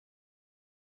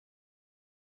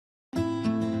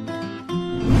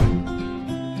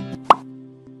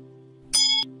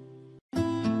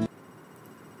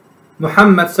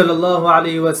Muhammad sallallahu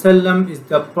alaihi wasallam is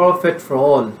the prophet for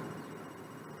all.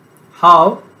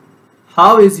 How?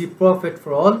 How is he prophet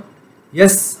for all?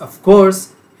 Yes, of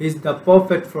course, he is the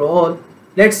prophet for all.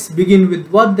 Let's begin with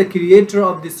what the creator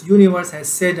of this universe has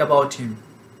said about him.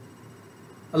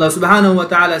 Allah subhanahu wa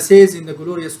ta'ala says in the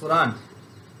glorious Quran,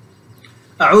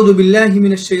 أعوذ بالله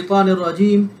من الشيطان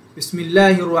الرجيم بسم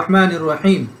الله الرحمن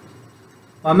الرحيم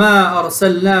وما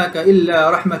أرسلناك إلا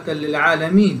رحمة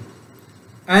للعالمين.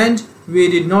 And we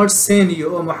did not send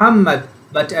you, O Muhammad,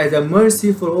 but as a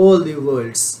mercy for all the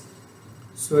worlds.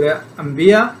 Surah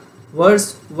Anbiya,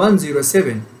 verse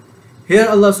 107. Here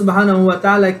Allah subhanahu wa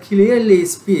ta'ala clearly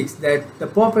speaks that the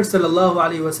Prophet sallallahu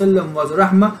alaihi wasallam was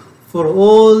rahmah for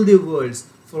all the worlds,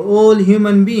 for all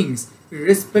human beings,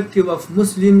 irrespective of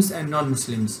Muslims and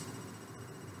non-Muslims.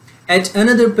 At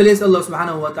another place Allah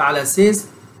subhanahu wa ta'ala says,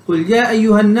 قُلْ يَا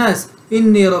أَيُّهَا النَّاسِ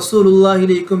إِنِّي رَسُولُ اللَّهِ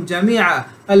إِلَيْكُمْ جَمِيعًا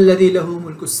الَّذِي لَهُ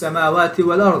مُلْكُ السَّمَاوَاتِ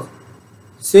وَالْأَرْضِ.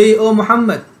 Say, O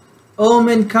Muhammad, O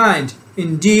mankind,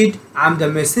 indeed I am the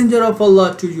messenger of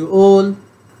Allah to you all,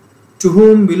 to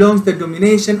whom belongs the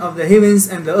domination of the heavens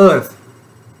and the earth.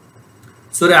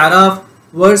 Surah Araf,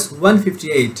 verse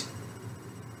 158.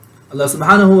 Allah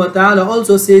subhanahu wa ta'ala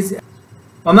also says,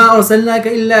 وَمَا أَرْسَلْنَاكَ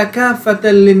إِلَّا كَافَّةً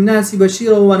لِلنَّاسِ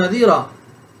بَشِيرًا وَنَذِيرًا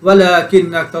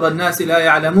وَلَكِنَّ أَكْثَرَ النَّاسِ لَا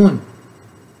يَعْلَمُونَ.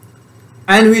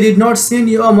 And we did not send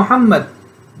you, O Muhammad,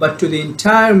 but to the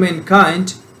entire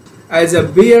mankind as a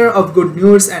bearer of good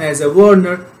news and as a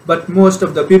warner, but most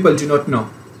of the people do not know.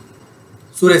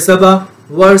 Surah Saba,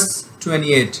 verse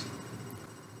 28.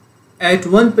 At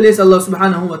one place Allah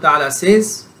subhanahu wa ta'ala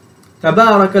says,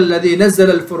 تبارك الذي نزل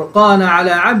الفرقان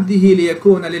على عبده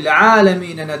ليكون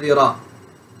للعالمين نذيرا.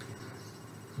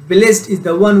 Blessed is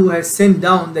the one who has sent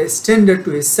down the standard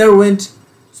to his servant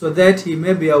so that he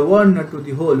may be a warner to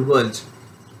the whole world.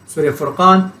 Surah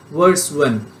Furqan, verse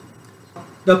 1.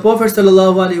 The Prophet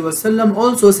sallallahu alaihi wasallam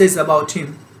also says about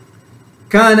him,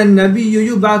 كان النبي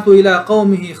يبعث إلى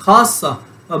قومه خاصة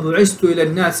وبعثت إلى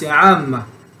الناس عامة.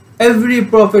 Every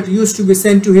prophet used to be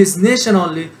sent to his nation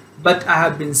only, but I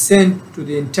have been sent to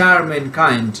the entire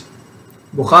mankind.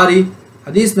 Bukhari,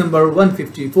 hadith number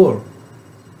 154.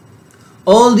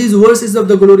 All these verses of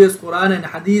the glorious Quran and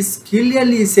hadith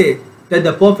clearly say that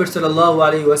the Prophet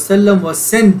ﷺ was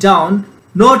sent down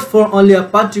not for only a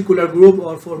particular group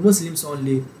or for Muslims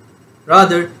only.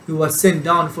 Rather, he was sent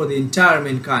down for the entire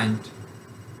mankind.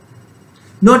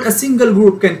 Not a single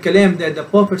group can claim that the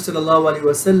Prophet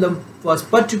ﷺ was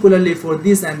particularly for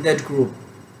this and that group.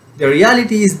 The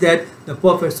reality is that the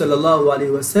Prophet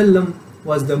ﷺ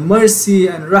was the mercy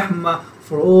and rahmah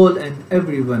for all and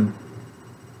everyone.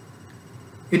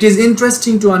 It is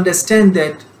interesting to understand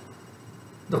that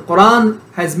the Quran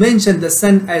has mentioned the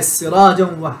sun as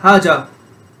sirajan wahaja,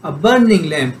 a burning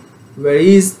lamp,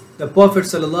 whereas the Prophet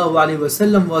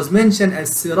ﷺ was mentioned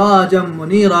as sirajan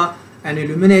munira, an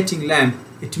illuminating lamp.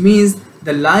 It means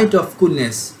the light of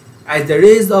coolness. As the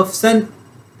rays of sun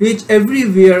reach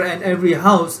everywhere and every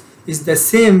house, is the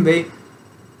same way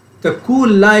the cool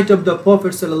light of the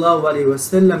Prophet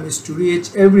ﷺ is to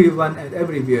reach everyone and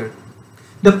everywhere.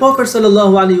 The Prophet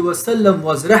ﷺ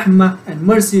was rahmah and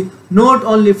mercy not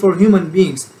only for human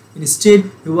beings.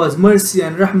 Instead, he was mercy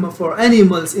and rahmah for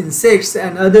animals, insects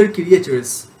and other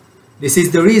creatures. This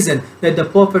is the reason that the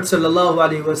Prophet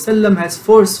ﷺ has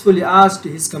forcefully asked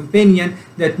his companion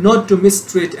that not to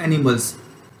mistreat animals.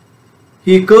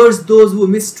 He cursed those who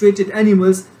mistreated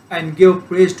animals and gave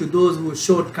praise to those who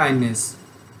showed kindness.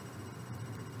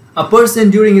 A person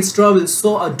during his travels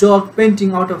saw a dog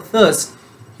panting out of thirst.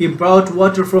 He brought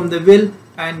water from the well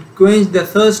and quenched the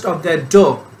thirst of that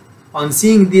dog. On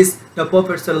seeing this, the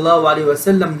Prophet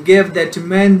ﷺ gave that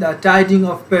man the tidings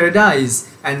of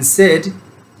paradise and said,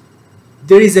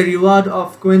 there is a reward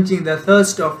of quenching the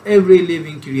thirst of every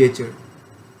living creature.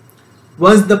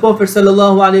 Once the Prophet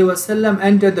ﷺ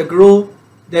entered the grove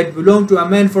that belonged to a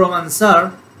man from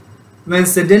Ansar, when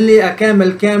suddenly a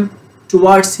camel came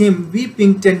towards him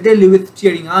weeping tenderly with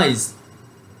tearing eyes.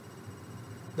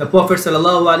 The Prophet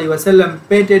ﷺ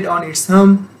patted on its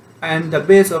hump and the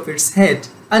base of its head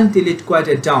until it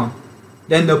quieted down.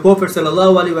 Then the Prophet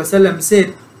ﷺ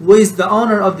said, who is the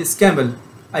owner of this camel?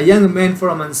 A young man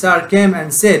from Ansar came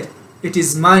and said, it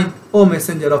is mine, O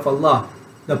Messenger of Allah.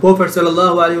 The Prophet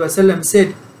ﷺ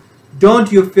said,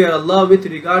 don't you fear Allah with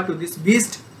regard to this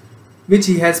beast which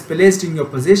he has placed in your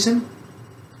possession?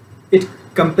 It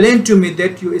complained to me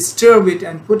that you starve it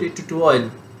and put it to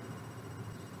oil.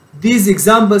 These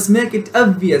examples make it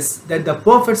obvious that the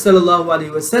Prophet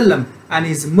ﷺ and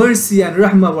his mercy and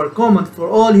rahmah were common for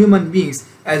all human beings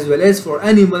as well as for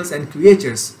animals and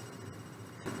creatures.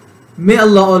 May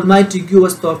Allah Almighty give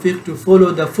us tawfiq to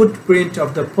follow the footprint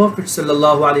of the Prophet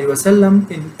sallallahu alaihi wasallam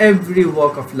in every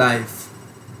walk of life.